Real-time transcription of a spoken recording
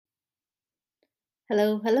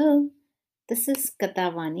Hello, hello. This is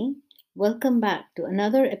Katavani. Welcome back to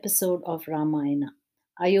another episode of Ramayana,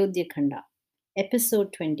 Ayodhya Khanda,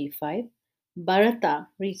 episode 25. Bharata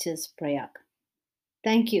reaches Prayag.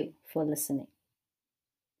 Thank you for listening.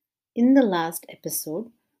 In the last episode,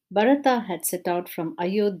 Bharata had set out from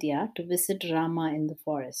Ayodhya to visit Rama in the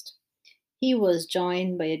forest. He was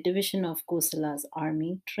joined by a division of Kosala's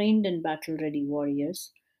army, trained and battle ready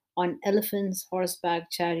warriors, on elephants, horseback,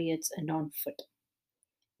 chariots, and on foot.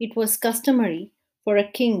 It was customary for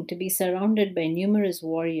a king to be surrounded by numerous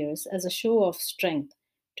warriors as a show of strength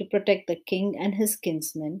to protect the king and his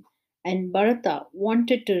kinsmen, and Bharata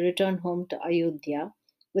wanted to return home to Ayodhya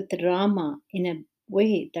with Rama in a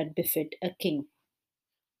way that befit a king.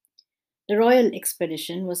 The royal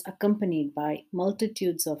expedition was accompanied by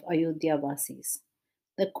multitudes of Ayodhya Vasis.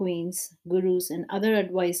 The queens, gurus, and other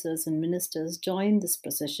advisors and ministers joined this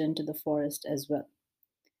procession to the forest as well.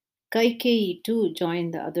 Kaikeyi too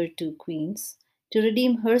joined the other two queens to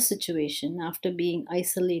redeem her situation after being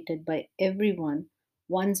isolated by everyone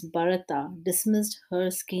once Bharata dismissed her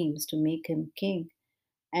schemes to make him king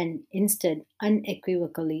and instead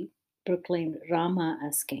unequivocally proclaimed Rama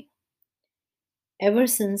as king. Ever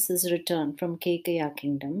since his return from Keikaya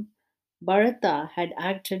kingdom, Bharata had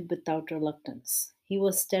acted without reluctance. He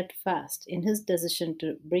was steadfast in his decision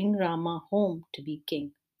to bring Rama home to be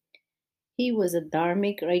king. He was a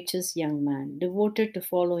dharmic, righteous young man, devoted to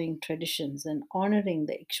following traditions and honoring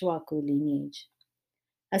the Ikshvaku lineage.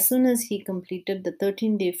 As soon as he completed the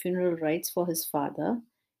 13-day funeral rites for his father,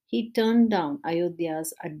 he turned down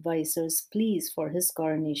Ayodhya's advisors' pleas for his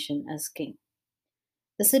coronation as king.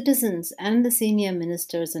 The citizens and the senior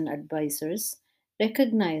ministers and advisors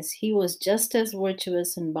recognized he was just as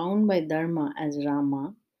virtuous and bound by Dharma as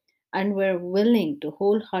Rama and were willing to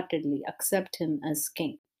wholeheartedly accept him as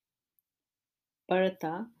king.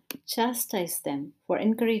 Bharata chastised them for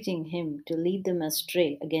encouraging him to lead them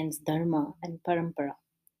astray against Dharma and Parampara.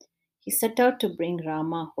 He set out to bring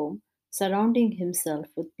Rama home, surrounding himself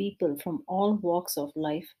with people from all walks of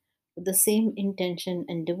life with the same intention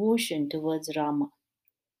and devotion towards Rama.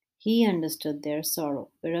 He understood their sorrow,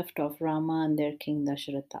 bereft of Rama and their king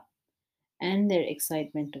Dasharatha, and their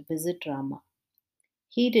excitement to visit Rama.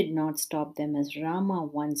 He did not stop them as Rama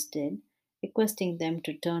once did, requesting them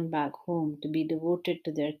to turn back home to be devoted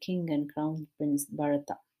to their king and crown prince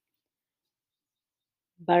Bharata.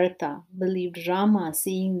 Bharata believed Rama,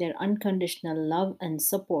 seeing their unconditional love and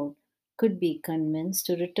support, could be convinced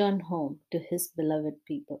to return home to his beloved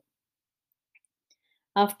people.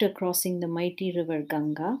 After crossing the mighty river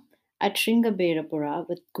Ganga at Sringaberapura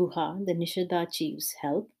with Guha, the Nishada chief's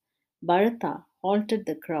help, Bharata halted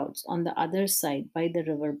the crowds on the other side by the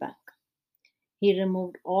river bank. He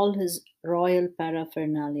removed all his royal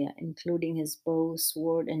paraphernalia, including his bow,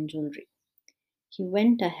 sword, and jewelry. He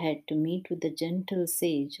went ahead to meet with the gentle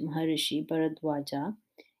sage Maharishi Bharadwaja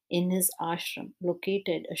in his ashram,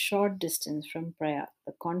 located a short distance from Prayag,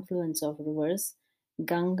 the confluence of rivers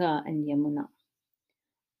Ganga and Yamuna.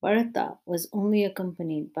 Bharata was only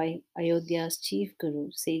accompanied by Ayodhya's chief guru,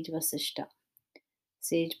 Sage Vasishta.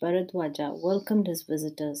 Sage Bharadwaja welcomed his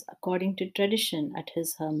visitors according to tradition at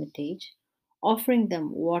his hermitage, offering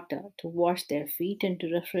them water to wash their feet and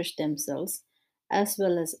to refresh themselves, as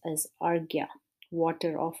well as arghya,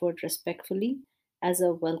 water offered respectfully as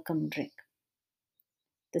a welcome drink.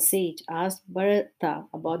 The sage asked Bharata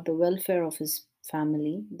about the welfare of his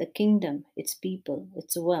family, the kingdom, its people,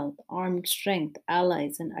 its wealth, armed strength,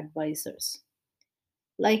 allies, and advisors.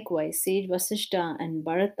 Likewise, sage Vasishta and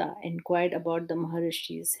Bharata inquired about the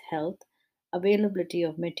Maharishi's health, availability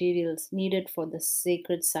of materials needed for the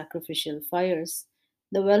sacred sacrificial fires,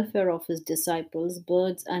 the welfare of his disciples,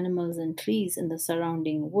 birds, animals, and trees in the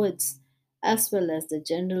surrounding woods, as well as the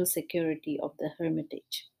general security of the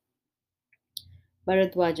hermitage.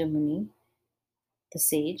 Bharadwaja Muni, the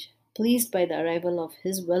sage, pleased by the arrival of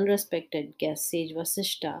his well respected guest sage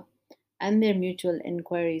Vasishta and their mutual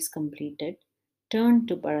inquiries completed, turned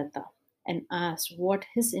to Bharata and asked what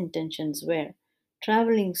his intentions were,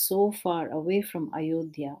 traveling so far away from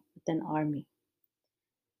Ayodhya with an army.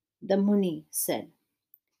 The Muni said,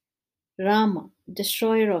 Rama,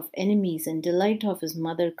 destroyer of enemies and delight of his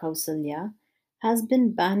mother Kausalya, has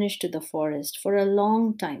been banished to the forest for a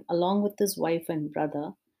long time along with his wife and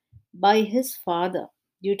brother by his father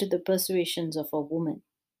due to the persuasions of a woman.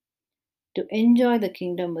 To enjoy the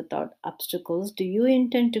kingdom without obstacles, do you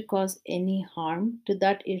intend to cause any harm to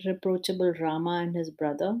that irreproachable Rama and his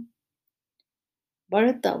brother?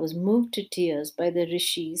 Bharata was moved to tears by the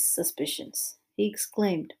rishi's suspicions. He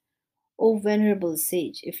exclaimed, O venerable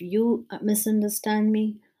sage, if you misunderstand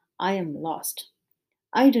me, I am lost.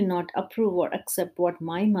 I do not approve or accept what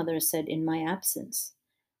my mother said in my absence.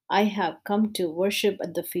 I have come to worship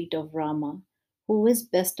at the feet of Rama, who is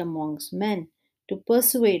best amongst men, to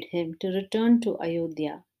persuade him to return to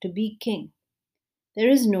Ayodhya to be king. There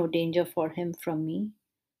is no danger for him from me.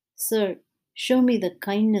 Sir, show me the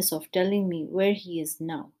kindness of telling me where he is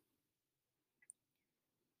now.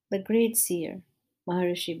 The great seer,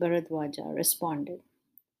 Maharishi Bharadwaja, responded,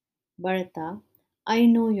 Bharata, I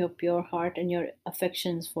know your pure heart and your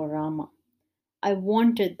affections for Rama. I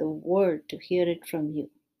wanted the world to hear it from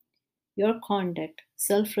you. Your conduct,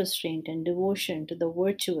 self restraint, and devotion to the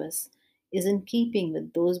virtuous is in keeping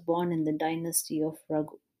with those born in the dynasty of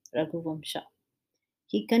Raghuvamsha.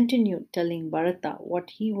 He continued telling Bharata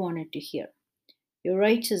what he wanted to hear. Your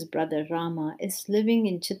righteous brother Rama is living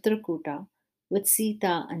in Chitrakuta with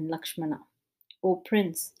Sita and Lakshmana. O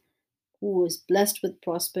Prince, who is blessed with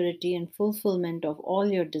prosperity and fulfillment of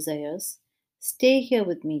all your desires, stay here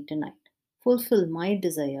with me tonight. Fulfill my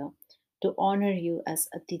desire to honor you as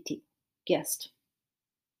Atiti, guest.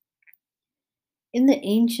 In the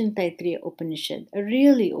ancient Taittiriya Upanishad, a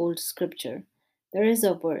really old scripture, there is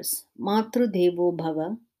a verse Matru Devo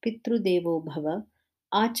Bhava, Pitru Devo Bhava,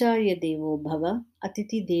 Acharya Devo Bhava,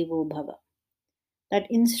 Atiti Devo Bhava that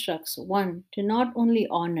instructs one to not only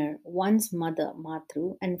honor one's mother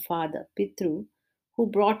Matru and father Pitru, who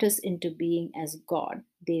brought us into being as God,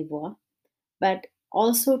 Deva, but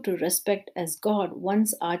also to respect as God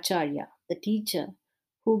one's Acharya, the teacher,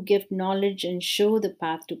 who give knowledge and show the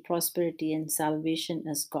path to prosperity and salvation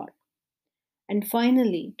as God. And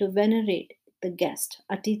finally, to venerate the guest,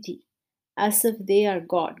 Atiti, as if they are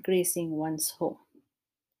God gracing one's home.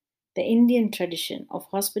 The Indian tradition of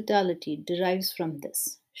hospitality derives from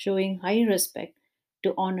this, showing high respect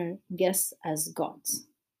to honor guests as gods.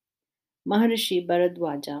 Maharishi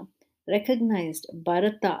Bharadwaja recognized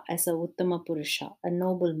Bharata as a Uttama Purusha, a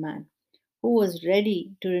noble man, who was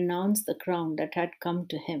ready to renounce the crown that had come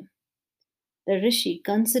to him. The rishi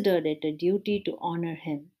considered it a duty to honor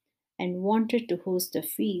him and wanted to host a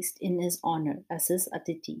feast in his honor as his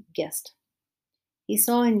Atiti guest. He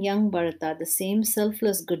saw in young Bharata the same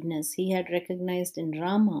selfless goodness he had recognized in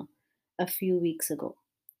Rama a few weeks ago.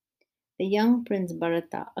 The young Prince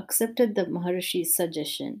Bharata accepted the Maharishi's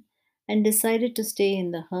suggestion and decided to stay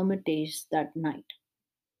in the hermitage that night.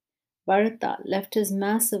 Bharata left his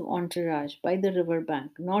massive entourage by the river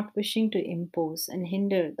bank, not wishing to impose and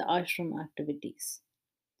hinder the ashram activities.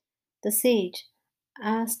 The sage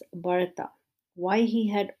asked Bharata why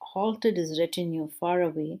he had halted his retinue far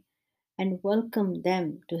away and welcomed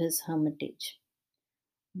them to his hermitage.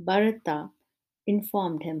 Bharata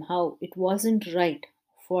informed him how it wasn't right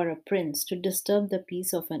for a prince to disturb the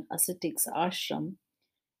peace of an ascetic's ashram,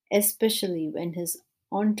 especially when his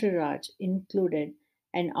entourage included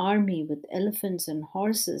an army with elephants and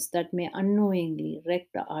horses that may unknowingly wreck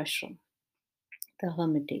the ashram, the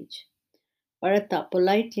hermitage. Bharata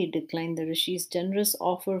politely declined the rishi's generous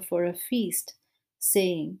offer for a feast,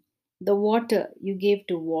 saying, The water you gave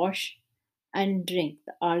to wash and drink,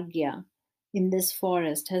 the argya, in this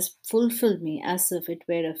forest has fulfilled me as if it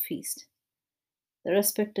were a feast. The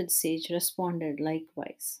respected sage responded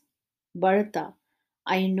likewise. Bharata,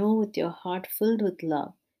 I know with your heart filled with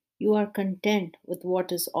love, you are content with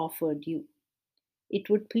what is offered you. It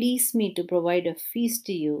would please me to provide a feast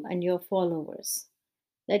to you and your followers.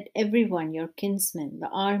 Let everyone, your kinsmen, the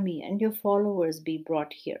army, and your followers be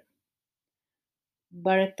brought here.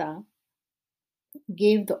 Bharata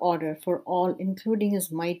gave the order for all, including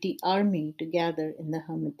his mighty army, to gather in the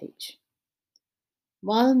hermitage.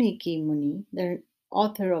 Valmiki Muni, the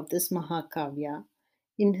author of this Mahakavya,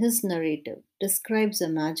 in his narrative describes a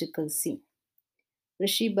magical scene.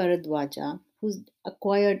 Rishi Bharadwaja, who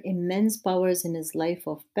acquired immense powers in his life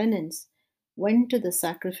of penance, went to the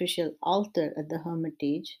sacrificial altar at the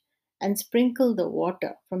hermitage and sprinkled the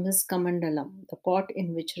water from his kamandalam, the pot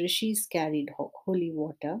in which rishis carried holy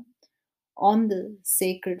water, on the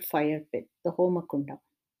sacred fire pit, the Homakunda.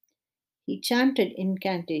 He chanted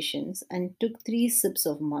incantations and took 3 sips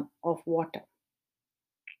of water.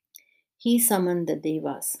 He summoned the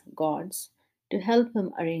devas, gods, to help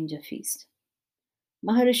him arrange a feast.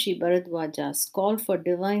 Maharishi Bharadwaja's call for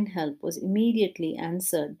divine help was immediately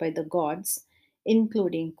answered by the gods,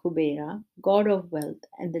 including Kubera, god of wealth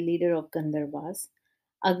and the leader of Gandharvas,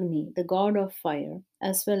 Agni, the god of fire,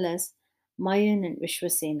 as well as Mayan and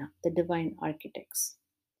Vishwasena, the divine architects.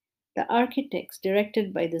 The architects,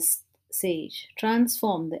 directed by the sage,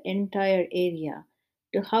 transformed the entire area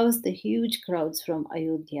to house the huge crowds from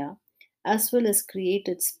Ayodhya, as well as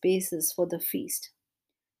created spaces for the feast.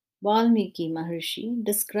 Valmiki Maharshi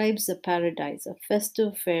describes the paradise, a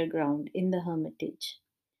festive fairground in the hermitage.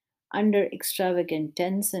 Under extravagant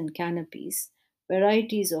tents and canopies,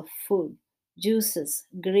 varieties of food, juices,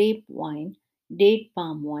 grape wine, date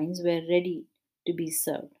palm wines were ready to be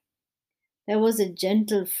served. There was a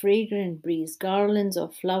gentle, fragrant breeze, garlands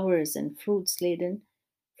of flowers and fruit-laden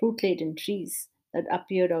trees that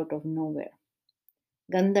appeared out of nowhere.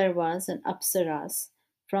 Gandharvas and Apsaras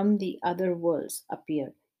from the other worlds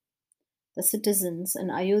appeared. The citizens and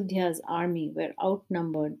Ayodhya's army were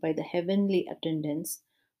outnumbered by the heavenly attendants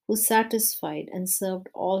who satisfied and served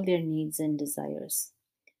all their needs and desires.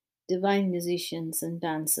 Divine musicians and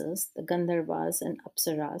dancers, the Gandharvas and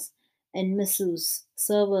Apsaras, and Masus,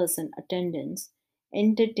 servers and attendants,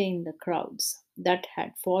 entertained the crowds that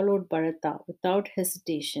had followed Bharata without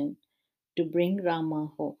hesitation to bring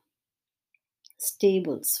Rama home.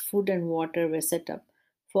 Stables, food, and water were set up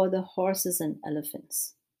for the horses and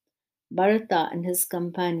elephants. Bharata and his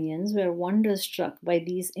companions were wonderstruck by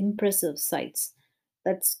these impressive sights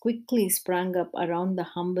that quickly sprang up around the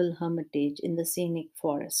humble hermitage in the scenic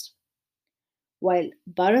forest. While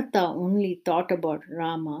Bharata only thought about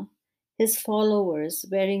Rama, his followers,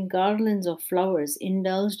 wearing garlands of flowers,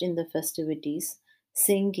 indulged in the festivities,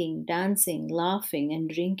 singing, dancing, laughing, and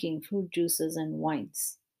drinking fruit juices and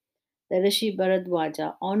wines. The Rishi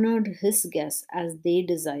Bharadwaja honored his guests as they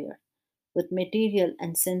desired, with material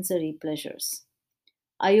and sensory pleasures.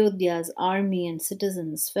 Ayodhya's army and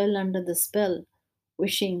citizens fell under the spell,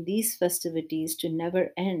 wishing these festivities to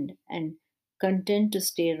never end and content to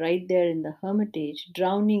stay right there in the hermitage,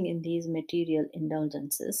 drowning in these material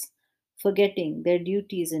indulgences, forgetting their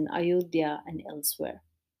duties in Ayodhya and elsewhere.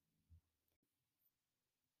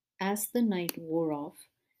 As the night wore off,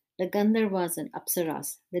 the Gandharvas and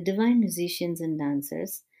Apsaras, the divine musicians and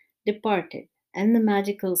dancers, departed, and the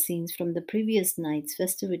magical scenes from the previous night's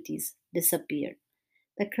festivities disappeared.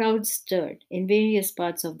 The crowd stirred in various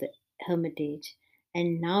parts of the hermitage,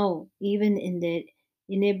 and now, even in their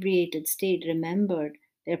inebriated state, remembered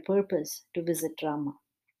their purpose to visit Rama.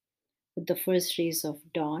 With the first rays of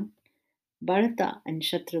dawn, Bharata and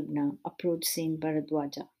Shatrughna approached Saint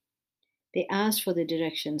Bharadwaja. They asked for the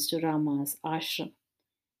directions to Rama's ashram.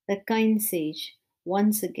 The kind sage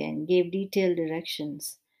once again gave detailed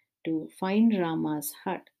directions to find Rama's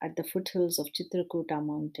hut at the foothills of Chitrakuta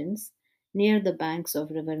mountains near the banks of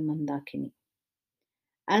river Mandakini.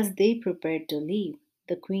 As they prepared to leave,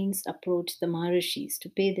 the queens approached the Maharishis to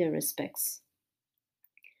pay their respects.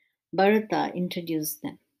 Bharata introduced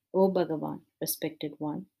them. O Bhagavan, respected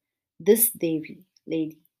one, this Devi,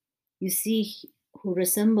 lady, you see, who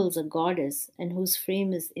resembles a goddess and whose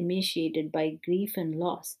frame is emaciated by grief and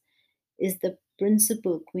loss, is the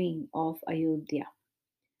principal queen of Ayodhya.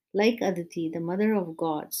 Like Aditi, the mother of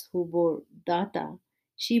gods who bore Data,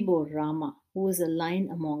 she bore Rama, who is a lion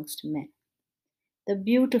amongst men. The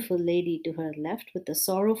beautiful lady to her left, with a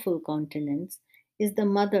sorrowful countenance, is the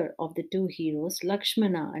mother of the two heroes,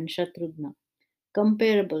 Lakshmana and Shatrughna,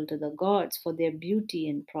 comparable to the gods for their beauty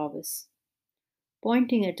and prowess.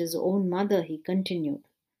 Pointing at his own mother, he continued,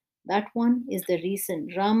 that one is the reason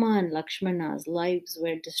Rama and Lakshmana's lives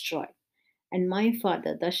were destroyed, and my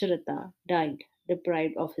father Dasharatha died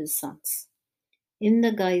deprived of his sons. In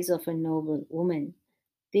the guise of a noble woman,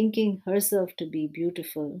 thinking herself to be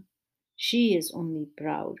beautiful, she is only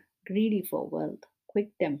proud, greedy for wealth,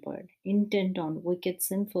 quick tempered, intent on wicked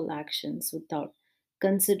sinful actions without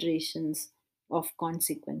considerations of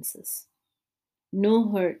consequences.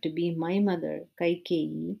 Know her to be my mother,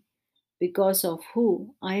 Kaikeyi, because of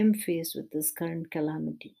who I am faced with this current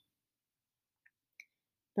calamity.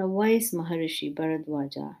 The wise Maharishi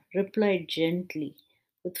Bharadwaja replied gently,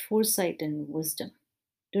 with foresight and wisdom.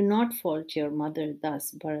 Do not fault your mother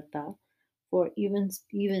thus, Bharata, for events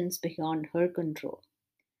beyond her control.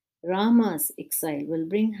 Rama's exile will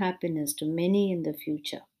bring happiness to many in the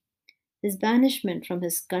future. His banishment from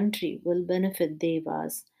his country will benefit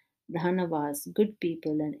Devas, Dhanavas, good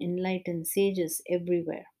people, and enlightened sages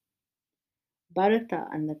everywhere. Bharata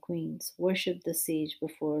and the queens worshipped the sage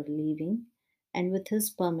before leaving, and with his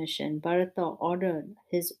permission, Bharata ordered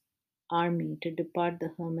his army to depart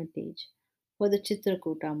the hermitage for the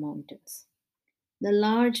Chitrakuta mountains. The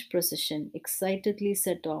large procession excitedly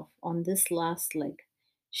set off on this last leg,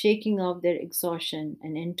 shaking off their exhaustion,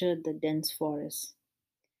 and entered the dense forest.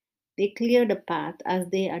 They cleared a path as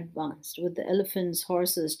they advanced, with the elephants,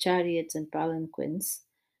 horses, chariots, and palanquins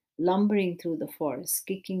lumbering through the forest,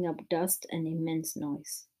 kicking up dust and immense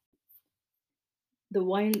noise. The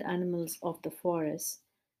wild animals of the forest,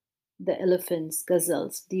 the elephants,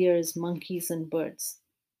 gazelles, deers, monkeys, and birds,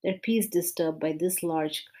 their peace disturbed by this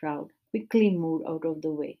large crowd, quickly moved out of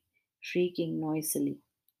the way, shrieking noisily.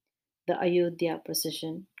 The Ayodhya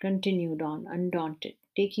procession continued on undaunted,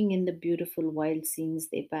 taking in the beautiful wild scenes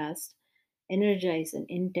they passed, energized and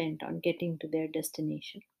intent on getting to their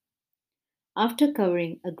destination. After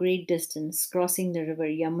covering a great distance, crossing the river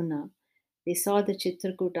Yamuna, they saw the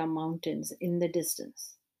Chitrakuta mountains in the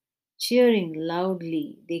distance. Cheering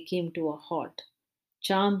loudly, they came to a halt,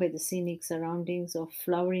 charmed by the scenic surroundings of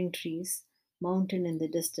flowering trees, mountain in the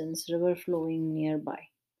distance, river flowing nearby.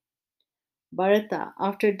 Bharata,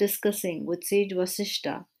 after discussing with sage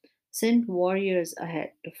Vasishta, sent warriors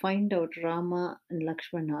ahead to find out Rama and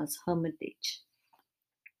Lakshmana's hermitage.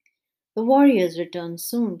 The warriors returned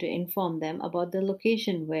soon to inform them about the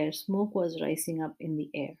location where smoke was rising up in the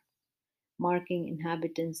air, marking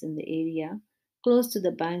inhabitants in the area close to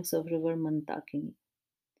the banks of river Mantakini,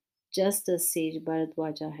 just as sage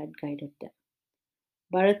Bharadwaja had guided them.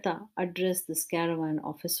 Bharata addressed this caravan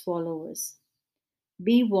of his followers.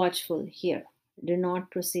 Be watchful here. Do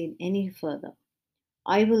not proceed any further.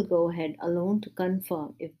 I will go ahead alone to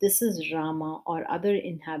confirm if this is Rama or other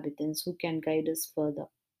inhabitants who can guide us further.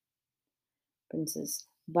 Princess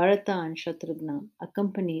Bharata and Shatrughna,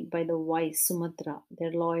 accompanied by the wise Sumatra,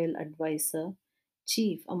 their loyal adviser,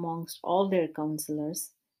 chief amongst all their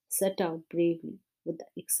counselors, set out bravely with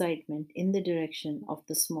excitement in the direction of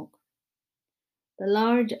the smoke. The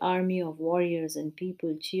large army of warriors and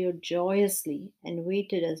people cheered joyously and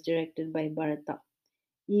waited as directed by Bharata,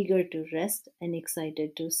 eager to rest and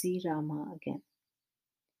excited to see Rama again.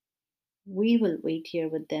 We will wait here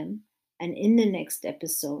with them, and in the next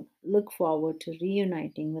episode, look forward to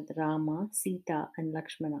reuniting with Rama, Sita, and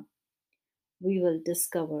Lakshmana. We will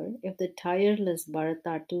discover if the tireless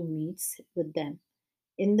Bharata too meets with them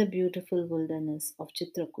in the beautiful wilderness of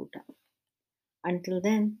Chitrakuta. Until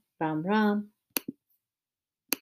then, Ram Ram.